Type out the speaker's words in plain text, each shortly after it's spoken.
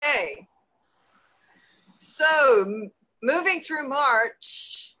Okay. So moving through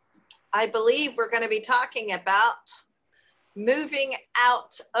March, I believe we're going to be talking about moving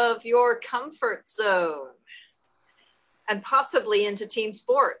out of your comfort zone and possibly into team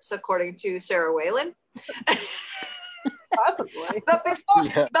sports, according to Sarah Whalen. Possibly. But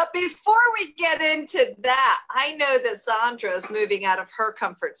before we get into that, I know that Sandra is moving out of her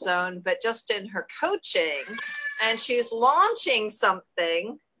comfort zone, but just in her coaching, and she's launching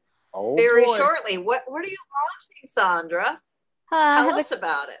something very shortly. What are you launching, Sandra? Tell us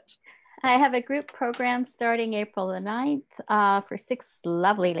about it. I have a group program starting April the 9th for 6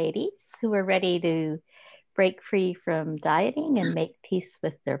 lovely ladies who are ready to break free from dieting and make peace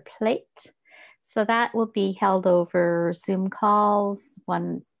with their plate. So that will be held over Zoom calls,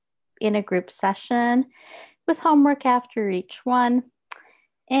 one in a group session with homework after each one.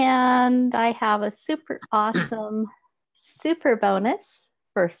 And I have a super awesome super bonus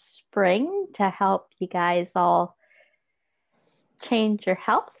for spring to help you guys all change your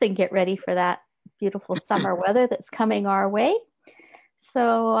health and get ready for that beautiful summer weather that's coming our way.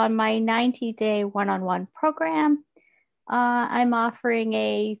 So on my 90-day one-on-one program, I'm offering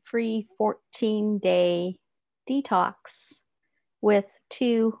a free 14-day detox with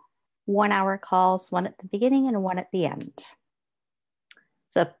 2 one-hour calls, one at the beginning and one at the end.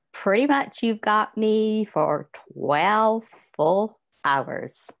 So pretty much you've got me for 12 full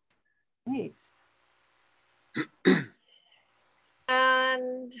hours. Great.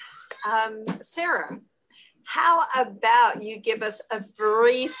 And Sarah, how about you give us a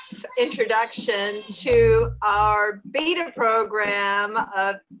brief introduction to our beta program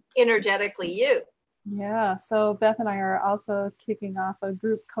of Energetically You? Yeah, so Beth and I are also kicking off a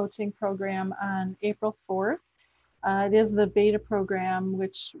group coaching program on April 4th. It is the beta program,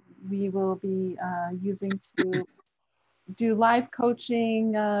 which we will be using to do live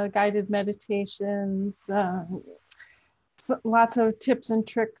coaching, guided meditations, lots of tips and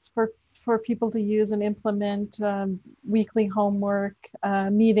tricks for people to use and implement, weekly homework,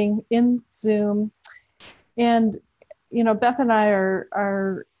 meeting in Zoom. And, you know, Beth and I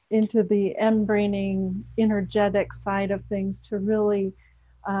are into the embraining energetic side of things to really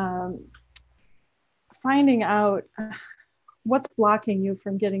finding out what's blocking you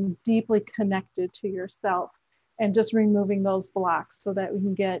from getting deeply connected to yourself and just removing those blocks so that we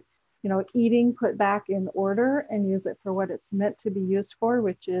can get, you know, eating put back in order and use it for what it's meant to be used for,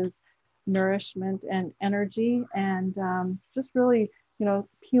 which is nourishment and energy, and just really, you know,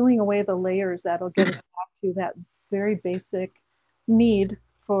 peeling away the layers that'll get us back to that very basic need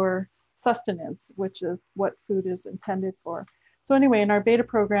for sustenance, which is what food is intended for. So anyway, in our beta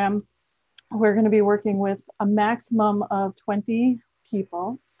program, we're going to be working with a maximum of 20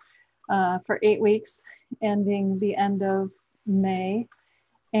 people for 8 weeks, ending the end of May.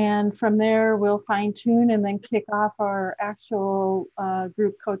 And from there, we'll fine tune and then kick off our actual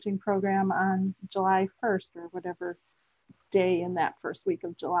group coaching program on July 1st or whatever day in that first week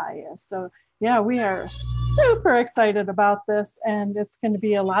of July is. So yeah, we are super excited about this, and it's going to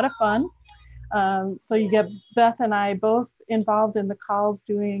be a lot of fun. So you get Beth and I both involved in the calls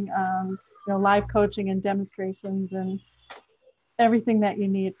doing you know, live coaching and demonstrations and everything that you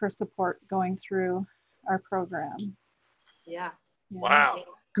need for support going through our program. Yeah. Wow.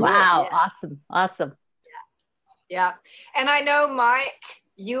 Cool. Wow. Yeah. Awesome. Yeah. And I know, Mike,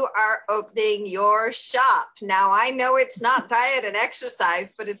 you are opening your shop. Now, I know it's not diet and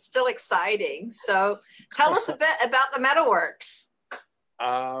exercise, but it's still exciting. So tell us a bit about the Metalworks.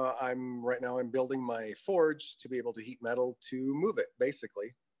 I'm building my forge to be able to heat metal to move it,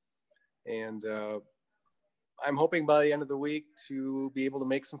 basically. And I'm hoping by the end of the week to be able to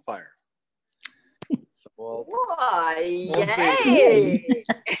make some fire. So yay!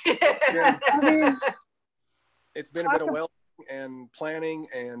 It's been a bit of welding and planning,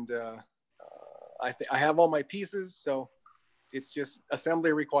 and I have all my pieces, so it's just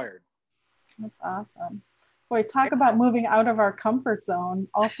assembly required. That's awesome. Boy, talk about moving out of our comfort zone.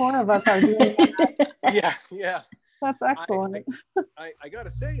 All 4 of us are doing that. Yeah. That's excellent. I got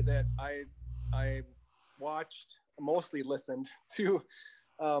to say that I watched, mostly listened to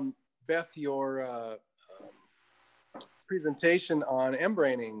Beth, your presentation on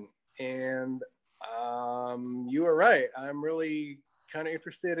embraining, and you were right. I'm really kind of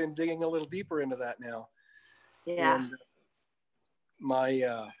interested in digging a little deeper into that now. Yeah. And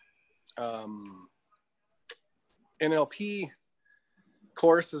my NLP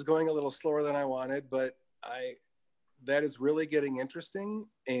course is going a little slower than I wanted, but that is really getting interesting.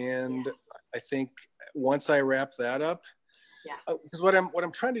 And I think once I wrap that up, because what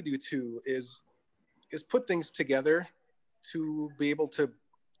I'm trying to do too is put things together to be able to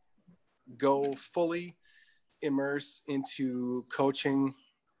go fully immerse into coaching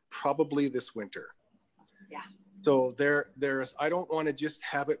probably this winter. Yeah. So there's I don't want to just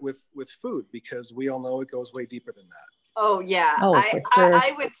have it with food, because we all know it goes way deeper than that. Oh yeah. Oh, for sure.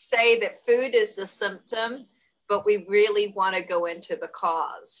 I would say that food is the symptom, but we really want to go into the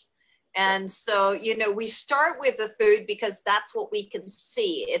cause. And so, you know, we start with the food because that's what we can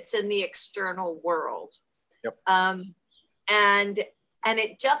see. It's in the external world. Yep. And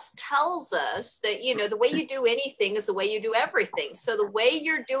it just tells us that, you know, the way you do anything is the way you do everything. So the way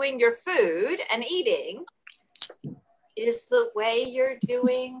you're doing your food and eating is the way you're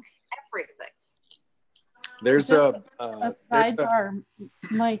doing everything. There's a sidebar,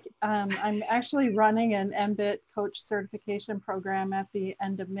 Mike. I'm actually running an MBIT coach certification program at the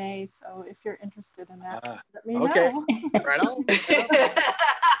end of May. So if you're interested in that, let me know. Right on.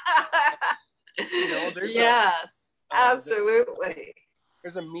 You know, yes, absolutely.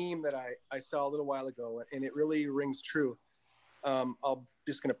 There's a meme that I saw a little while ago, and it really rings true. I'll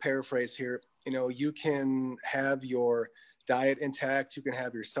just going to paraphrase here. You know, you can have your diet intact, you can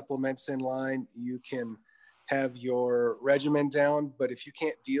have your supplements in line, you can have your regimen down, but if you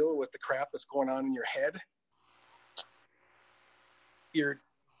can't deal with the crap that's going on in your head, your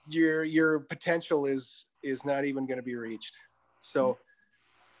potential is not even going to be reached. So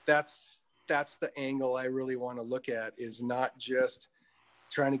that's the angle I really want to look at, is not just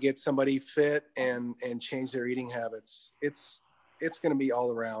trying to get somebody fit and change their eating habits. It's going to be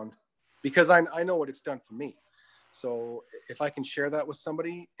all around, because I know what it's done for me. So if I can share that with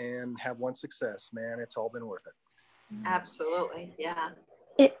somebody and have one success, man, it's all been worth it. Absolutely. Yeah.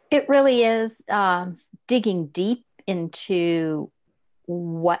 It really is digging deep into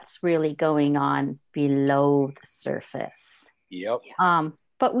what's really going on below the surface. Yep.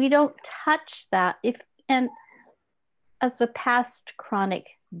 But we don't touch that. And as a past chronic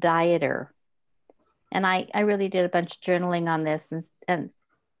dieter, and I really did a bunch of journaling on this, and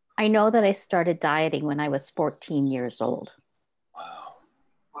I know that I started dieting when I was 14 years old. Wow.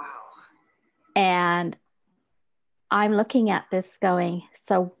 And I'm looking at this going,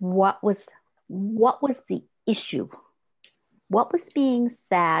 so what was the issue? What was being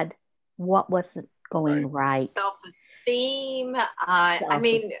said? What wasn't going right? Self-esteem. I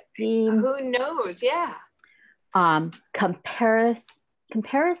mean, who knows? Yeah.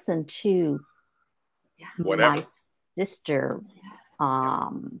 Comparison to my sister,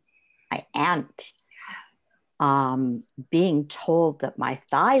 my aunt, being told that my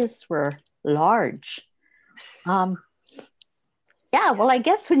thighs were large. Yeah, well, I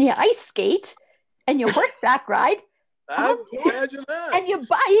guess when you ice skate and you horseback ride, imagine that, and you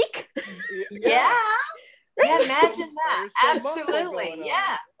bike. Yeah, imagine that. Absolutely.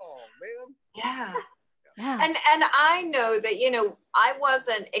 Yeah. Oh man. Yeah. Yeah. And I know that, you know, I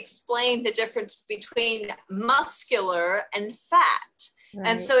wasn't explained the difference between muscular and fat. Right.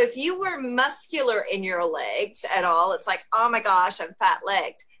 And so if you were muscular in your legs at all, it's like, oh my gosh, I'm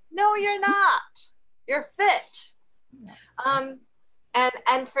fat-legged. No, you're not. You're fit. And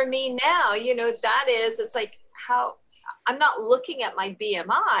for me now, you know, that is, it's like, how I'm not looking at my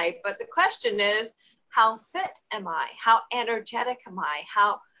BMI, but the question is, how fit am I? How energetic am I?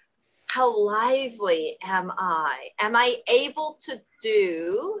 How lively am I? Am I able to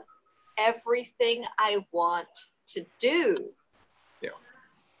do everything I want to do? Yeah.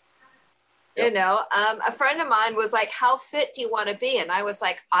 You know, a friend of mine was like, how fit do you want to be? And I was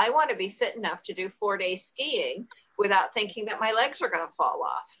like, I want to be fit enough to do 4 days skiing without thinking that my legs are going to fall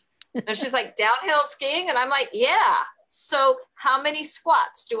off. And she's like, downhill skiing? And I'm like, yeah. So how many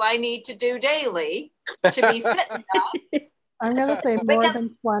squats do I need to do daily to be fit enough? I'm going to say more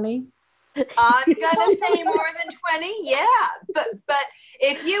than 20. I'm going to say more than 20. Yeah. But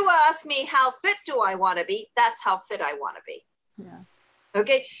if you ask me how fit do I want to be, that's how fit I want to be. Yeah.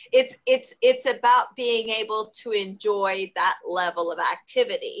 Okay. It's about being able to enjoy that level of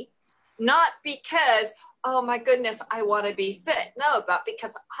activity, not because, oh my goodness, I want to be fit. No, but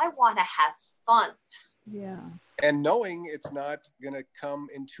because I want to have fun. Yeah. And knowing it's not going to come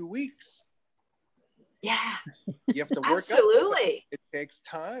in 2 weeks. Yeah. You have to work. Absolutely. It takes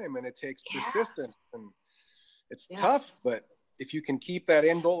time and it takes persistence, and it's Yeah. tough, but if you can keep that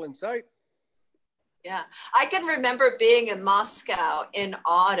end goal in sight. Yeah. I can remember being in Moscow in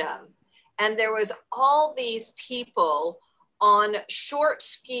autumn, and there was all these people on short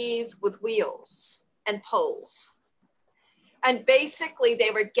skis with wheels and poles. And basically they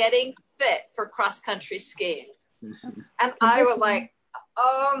were getting fit for cross-country skiing. And I was like,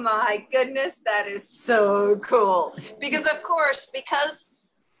 oh my goodness, that is so cool. Because of course, because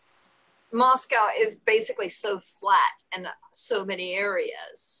Moscow is basically so flat in so many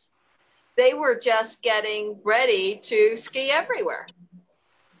areas, they were just getting ready to ski everywhere.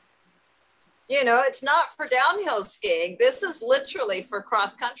 You know, it's not for downhill skiing. This is literally for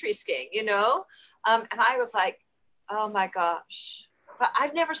cross country skiing, you know? And I was like, oh my gosh, but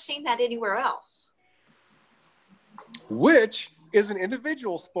I've never seen that anywhere else. Which is an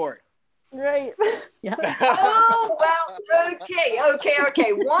individual sport. Right. Yeah. Oh, well,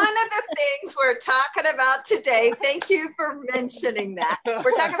 okay. One of the things we're talking about today, thank you for mentioning that.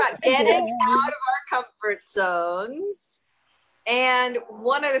 We're talking about getting out of our comfort zones. And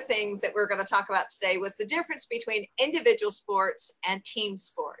one of the things that we're going to talk about today was the difference between individual sports and team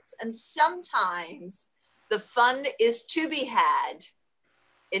sports. And sometimes the fun is to be had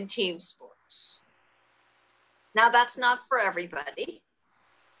in team sports. Now, that's not for everybody.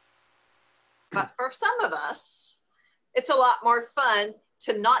 But for some of us, it's a lot more fun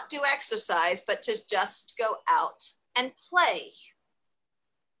to not do exercise, but to just go out and play.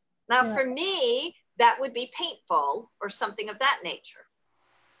 Now, for me, that would be paintball or something of that nature.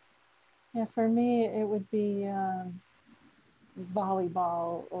 Yeah, for me, it would be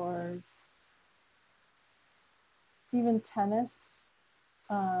volleyball or even tennis,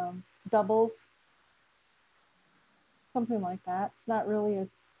 doubles, something like that. It's not really a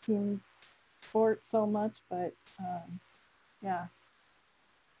team sport so much, but yeah.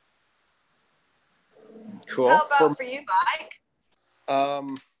 Cool. How about for you,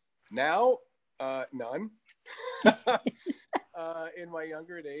 Mike? Now, none. In my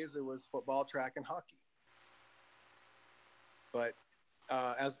younger days, it was football, track, and hockey. But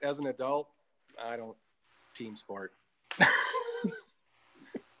as an adult, I don't team sport.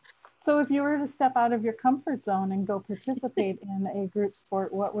 So if you were to step out of your comfort zone and go participate in a group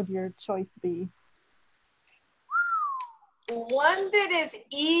sport, what would your choice be? One that is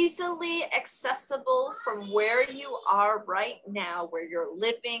easily accessible from where you are right now, where you're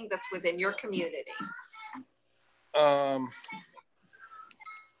living, that's within your community.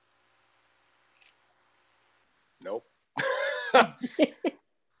 Nope.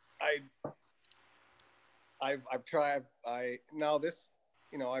 I've tried. I've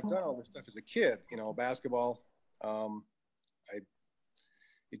done all this stuff as a kid. You know, basketball.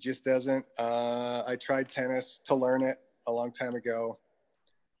 It just doesn't. I tried tennis to learn it a long time ago.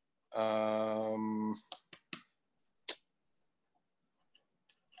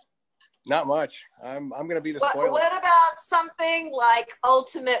 Not much. I'm going to be the spoiler. What about something like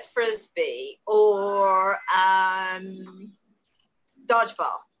ultimate frisbee or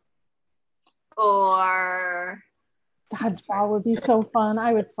dodgeball or Dodgeball would be so fun.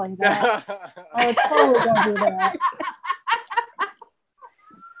 I would play that. I would totally go do that.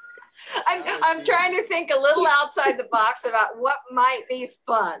 I'm trying to think a little outside the box about what might be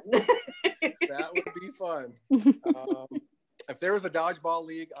fun. That would be fun. If there was a dodgeball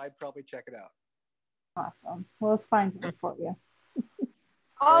league, I'd probably check it out. Awesome. Well, let's find one for you.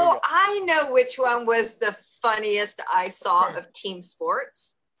 Oh, I know which one was the funniest I saw of team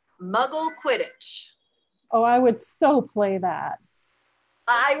sports. Muggle Quidditch. Oh, I would so play that.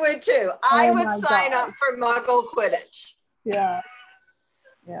 I would too. I would sign up for Muggle Quidditch. Yeah.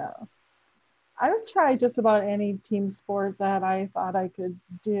 Yeah. I would try just about any team sport that I thought I could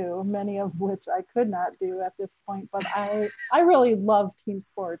do, many of which I could not do at this point. But I really love team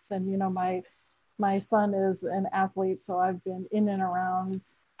sports. And, you know, my son is an athlete, so I've been in and around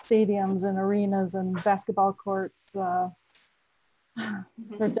stadiums and arenas and basketball courts for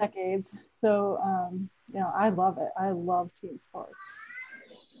decades. So, you know, I love it. I love team sports.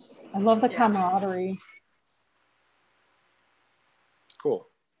 I love the camaraderie. Cool.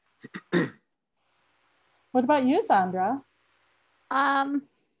 What about you, Sandra?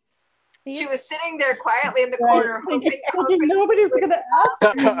 She was sitting there quietly in the corner, hoping nobody's going to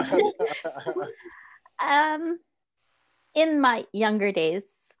ask me. In my younger days,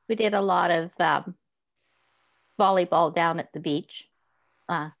 we did a lot of volleyball down at the beach.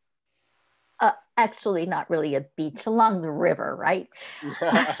 Actually, not really a beach, along the river, right?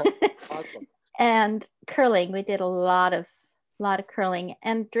 Awesome. And curling, we did a lot of curling.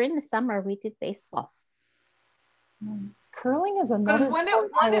 And during the summer, we did baseball. Curling is another sport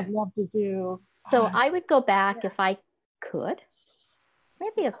I would love to do. So I would go back if I could.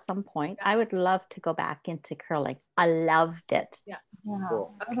 Maybe at some point, I would love to go back into curling. I loved it. Yeah.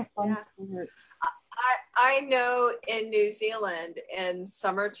 Cool. What a fun sport. I know in New Zealand in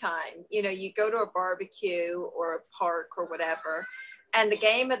summertime, you know, you go to a barbecue or a park or whatever, and the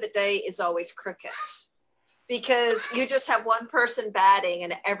game of the day is always cricket because you just have one person batting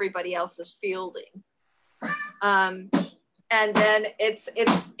and everybody else is fielding. And And then it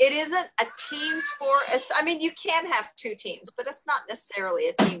isn't a team sport. I mean, you can have two teams, but it's not necessarily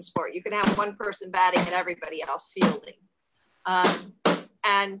a team sport. You can have one person batting and everybody else fielding.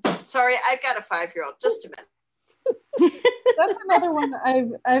 And sorry, I've got a 5-year-old. Just a minute. That's another one.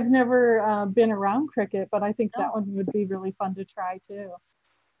 I've never been around cricket, but I think that one would be really fun to try too.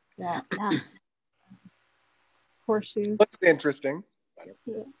 Yeah. Horseshoes. Looks interesting.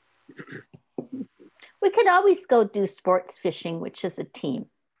 Yeah. We could always go do sports fishing, which is a team.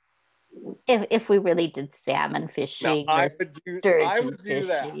 If we really did salmon fishing, I would do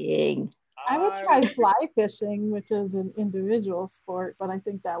that. I would try fly fishing, which is an individual sport, but I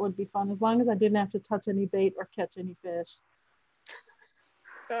think that would be fun as long as I didn't have to touch any bait or catch any fish.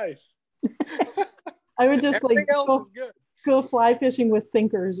 Nice. I would just Everything else is good. go fly fishing with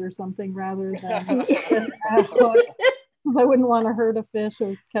sinkers or something rather than because I wouldn't want to hurt a fish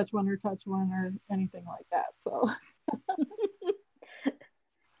or catch one or touch one or anything like that. So,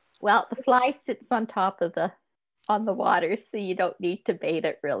 well, the fly sits on top of on the water, so you don't need to bait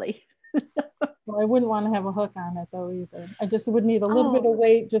it really. Well, I wouldn't want to have a hook on it though either. I just would need a little bit of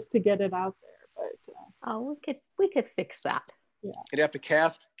weight just to get it out there. But we could fix that. Yeah, you'd have to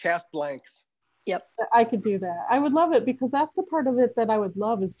cast blanks. Yep, I could do that. I would love it because that's the part of it that I would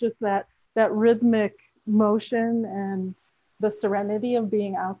love is just that rhythmic motion and the serenity of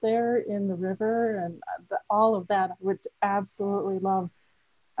being out there in the river and all of that I would absolutely love.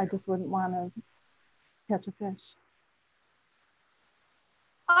 I just wouldn't want to catch a fish.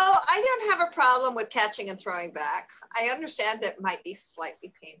 Oh, I don't have a problem with catching and throwing back. I understand that might be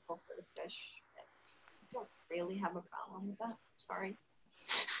slightly painful for the fish. I don't really have a problem with that. Sorry.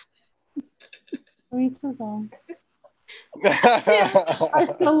 Each his own. I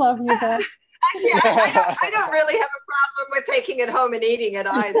still love you, Beth. Actually, I don't really have a problem with taking it home and eating it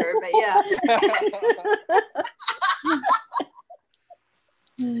either, but yeah.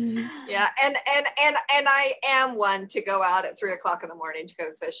 Yeah, and I am one to go out at 3 o'clock in the morning to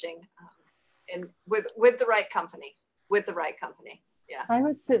go fishing, and with the right company. Yeah. I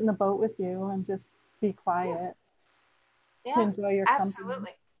would sit in the boat with you and just be quiet to enjoy your company.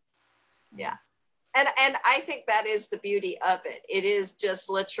 Absolutely. Yeah. And I think that is the beauty of it. It is just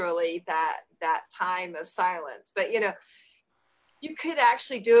literally that time of silence. But you could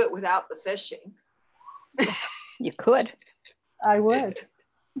actually do it without the fishing. You could. I would.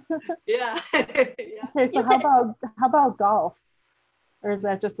 Yeah. Yeah. Okay, so how about golf? Or is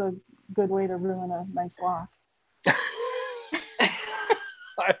that just a good way to ruin a nice walk?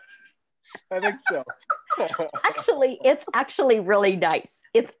 I think so. Actually, it's actually really nice.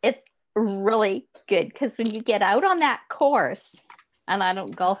 It's really good because when you get out on that course, and I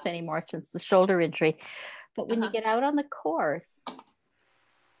don't golf anymore since the shoulder injury, but when you get out on the course,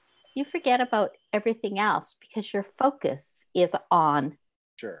 you forget about everything else because your focus is on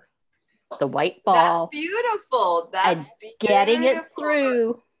the white ball. That's beautiful. That's beautiful. Getting it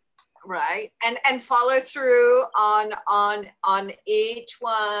through. Right. And follow through on each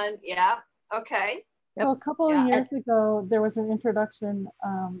one. Yeah. Okay. Yep. So a couple of years ago, there was an introduction,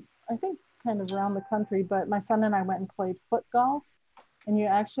 I think kind of around the country, but my son and I went and played foot golf. And you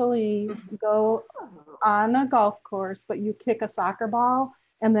actually go on a golf course, but you kick a soccer ball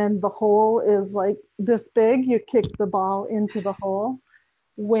and then the hole is like this big. You kick the ball into the hole.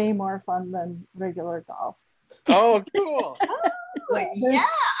 Way more fun than regular golf. Oh, cool. Yeah,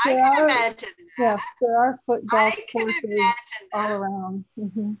 I can imagine that. Yeah, there are foot golf courses all around.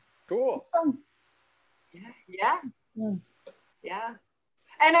 Mm-hmm. Cool. Yeah.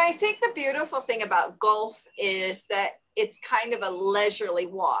 And I think the beautiful thing about golf is that it's kind of a leisurely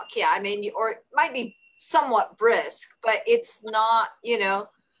walk. Yeah, I mean, or it might be somewhat brisk, but it's not,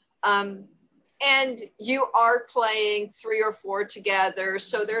 and you are playing 3 or 4 together.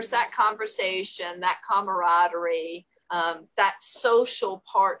 So there's that conversation, that camaraderie, that social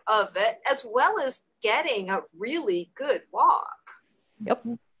part of it, as well as getting a really good walk. Yep.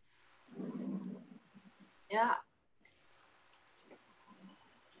 Yeah.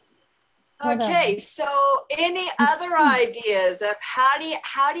 Okay, so any other ideas of how do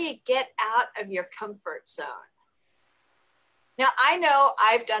you get out of your comfort zone? Now, I know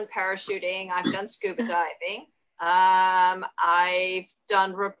I've done parachuting, I've done scuba diving, I've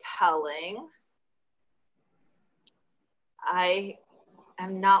done rappelling. I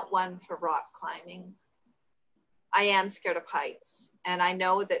am not one for rock climbing. I am scared of heights. And I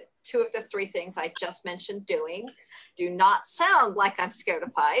know that 2 of the 3 things I just mentioned doing do not sound like I'm scared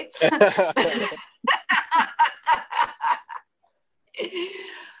of heights.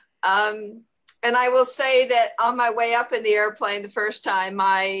 And I will say that on my way up in the airplane the first time,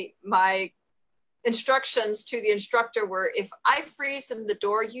 my instructions to the instructor were, if I freeze in the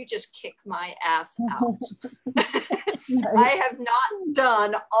door, you just kick my ass out. I have not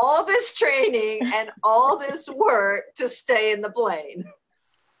done all this training and all this work to stay in the plane.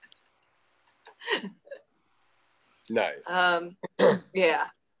 Nice. Yeah.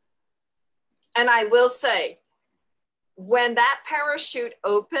 And I will say, when that parachute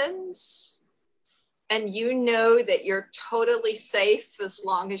opens and you know that you're totally safe as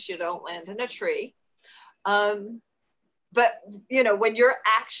long as you don't land in a tree. But, you know, when you're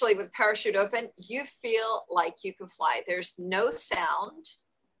actually with parachute open, you feel like you can fly. There's no sound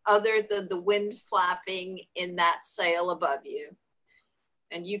other than the wind flapping in that sail above you.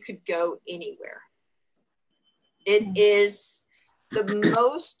 And you could go anywhere. It is the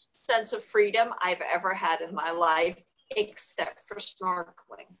most sense of freedom I've ever had in my life, except for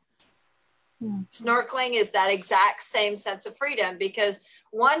snorkeling. Snorkeling is that exact same sense of freedom because,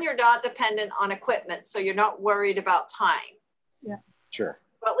 one, you're not dependent on equipment, so you're not worried about time. Yeah, sure.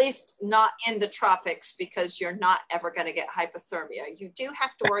 Well, at least not in the tropics, because you're not ever going to get hypothermia. You do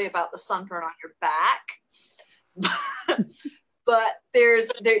have to worry about the sunburn on your back, but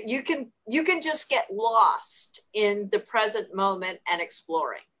you can just get lost in the present moment and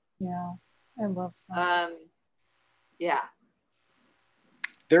exploring. Yeah, I love snorkeling. Yeah.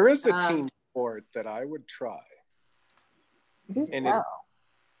 There is a team sport that I would try. And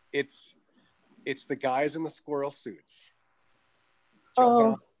it's the guys in the squirrel suits. Jumping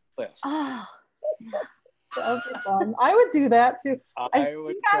off the cliff. Oh, that would be fun. I would do that too. I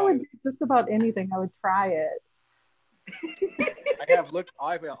think I would do just about anything. I would try it.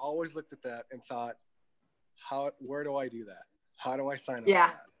 I've always looked at that and thought, where do I do that? How do I sign up for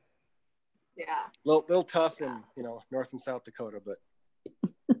that? Yeah. Little tough in, North and South Dakota, but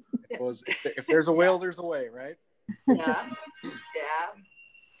if there's a will, there's a way, right? Yeah.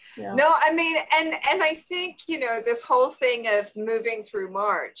 No, I mean, and I think, this whole thing of moving through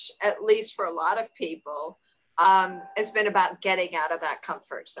March, at least for a lot of people, has been about getting out of that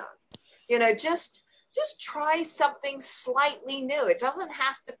comfort zone. Just try something slightly new. It doesn't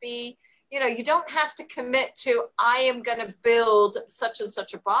have to be, you don't have to commit to, I am going to build such and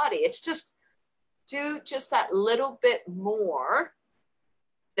such a body. It's just do just that little bit more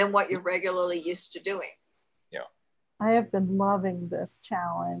than what you're regularly used to doing. I have been loving this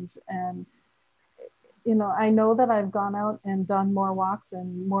challenge, and I know that I've gone out and done more walks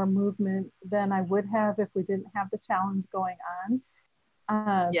and more movement than I would have if we didn't have the challenge going on.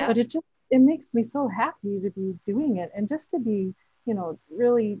 But it makes me so happy to be doing it, and just to be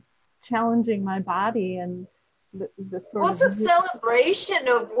really challenging my body and the sort of. It's a celebration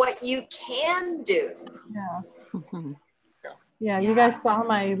of what you can do. Yeah, you guys saw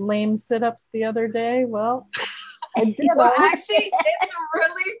my lame sit-ups the other day. Well, I did. Well, actually, it's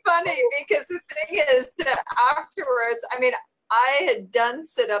really funny because the thing is that afterwards, I mean, I had done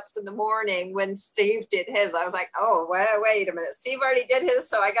sit-ups in the morning when Steve did his. I was like, oh, wait a minute. Steve already did his,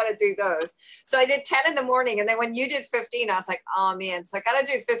 so I got to do those. So I did 10 in the morning. And then when you did 15, I was like, oh, man. So I got to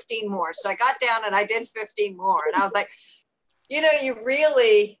do 15 more. So I got down and I did 15 more. And I was like, you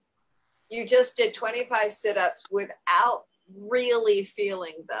just did 25 sit-ups without really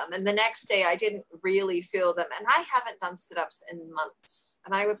feeling them. And the next day I didn't really feel them. And I haven't done sit-ups in months.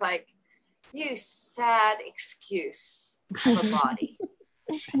 And I was like, you sad excuse of a body.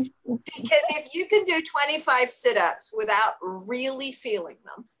 Because if you can do 25 sit-ups without really feeling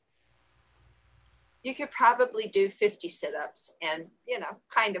them, you could probably do 50 sit-ups and,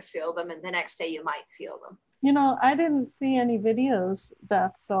 kind of feel them. And the next day you might feel them. I didn't see any videos,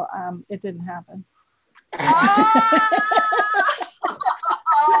 Beth, so it didn't happen.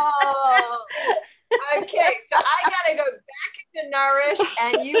 Oh, okay. So I gotta go back into Nourish,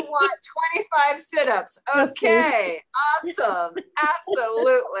 and you want 25 sit-ups. Okay, awesome,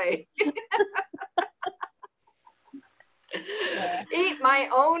 absolutely. Eat my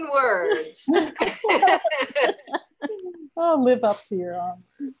own words. I'll live up to your own.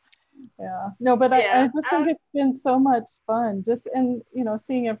 Yeah, no, but I just think it's been so much fun, and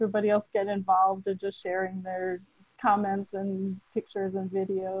seeing everybody else get involved and just sharing their comments and pictures and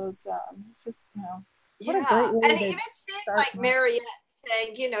videos. It's just, what a great way. And even seeing like Mariette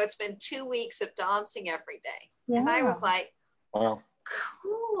saying, it's been 2 weeks of dancing every day. Yeah. And I was like, wow,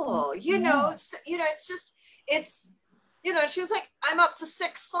 cool. It's just, she was like, I'm up to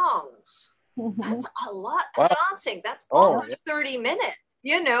 6 songs. That's a lot of dancing. That's almost 30 minutes.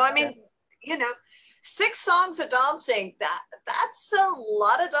 I mean, 6 songs of dancing, that's a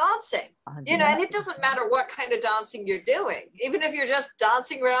lot of dancing, and it doesn't matter what kind of dancing you're doing. Even if you're just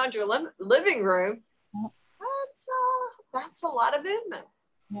dancing around your living room, that's a lot of movement.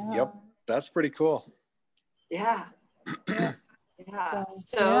 Yep. That's pretty cool. Yeah. Yeah. Yeah.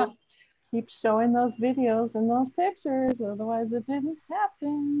 So, So keep showing those videos and those pictures, otherwise it didn't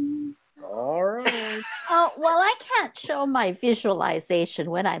happen. All right. Oh, well, I can't show my visualization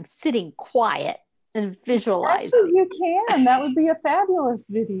when I'm sitting quiet and Actually, visualizing. you can. That would be a fabulous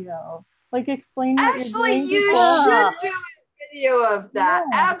video. Like explain what actually, you're doing you before. should do a video of that.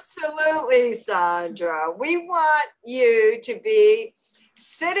 Yeah. Absolutely, Sandra. We want you to be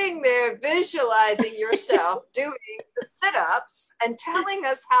sitting there visualizing yourself doing the sit-ups and telling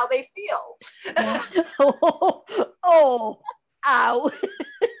us how they feel. Yeah. Oh, ow.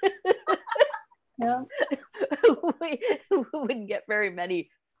 Yeah. we wouldn't get very many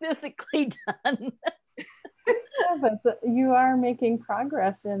physically done. Yeah, but you are making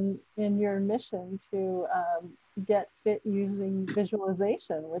progress in your mission to get fit using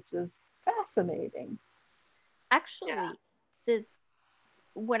visualization, which is fascinating. Actually, Yeah.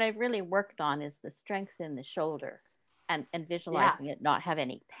 what I've really worked on is the strength in the shoulder and visualizing it not have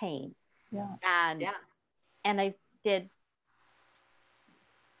any pain. Yeah. And I did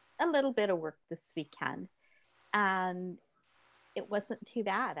a little bit of work this weekend, and it wasn't too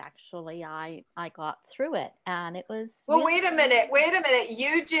bad, actually. I got through it, and it was Well, wait a minute.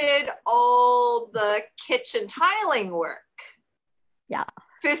 You did all the kitchen tiling work. Yeah.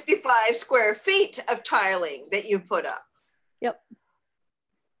 55 square feet of tiling that you put up. Yep.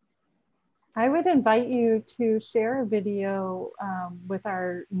 I would invite you to share a video with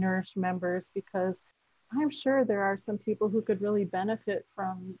our Nourish members, because I'm sure there are some people who could really benefit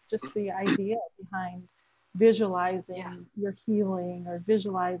from just the idea behind visualizing your healing, or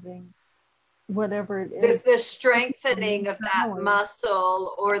visualizing whatever it is. The strengthening of that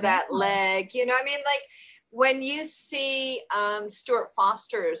muscle or that leg. You know, I mean, like when you see Stuart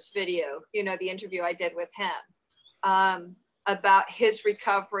Foster's video, you know, the interview I did with him, about his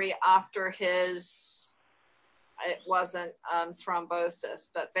recovery after his, it wasn't thrombosis,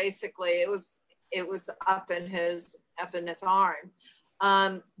 but basically it was up in his arm.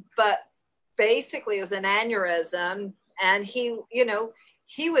 But basically it was an aneurysm, and he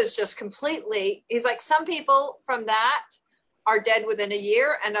was just completely, he's like, some people from that are dead within a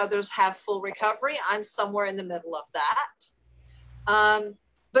year and others have full recovery. I'm somewhere in the middle of that.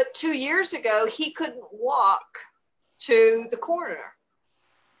 But 2 years ago, he couldn't walk to the corner.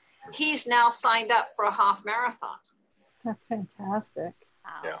 He's now signed up for a half marathon. That's fantastic.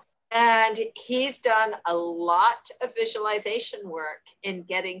 Wow. Yeah. And he's done a lot of visualization work in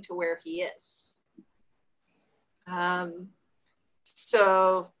getting to where he is.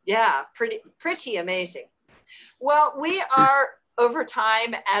 So yeah, pretty amazing. Well, we are over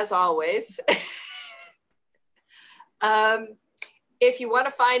time as always. If you want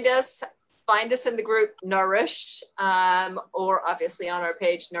to find us in the group Nourish, or obviously on our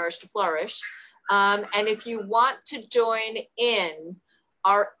page, Nourish to Flourish. And if you want to join in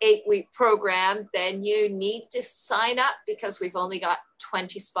our 8-week program, then you need to sign up, because we've only got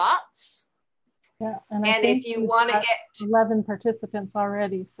 20 spots. Yeah, and if you want to get 11 participants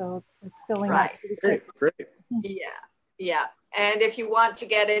already, so it's filling up. Great. Yeah. And if you want to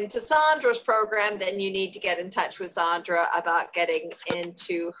get into Sandra's program, then you need to get in touch with Sandra about getting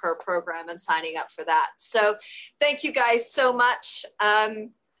into her program and signing up for that. So thank you guys so much.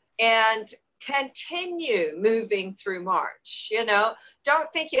 And continue moving through March. You know,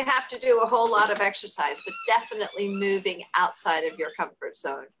 don't think you have to do a whole lot of exercise, but definitely moving outside of your comfort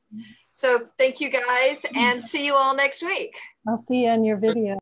zone. So thank you guys, and see you all next week. I'll see you in your video.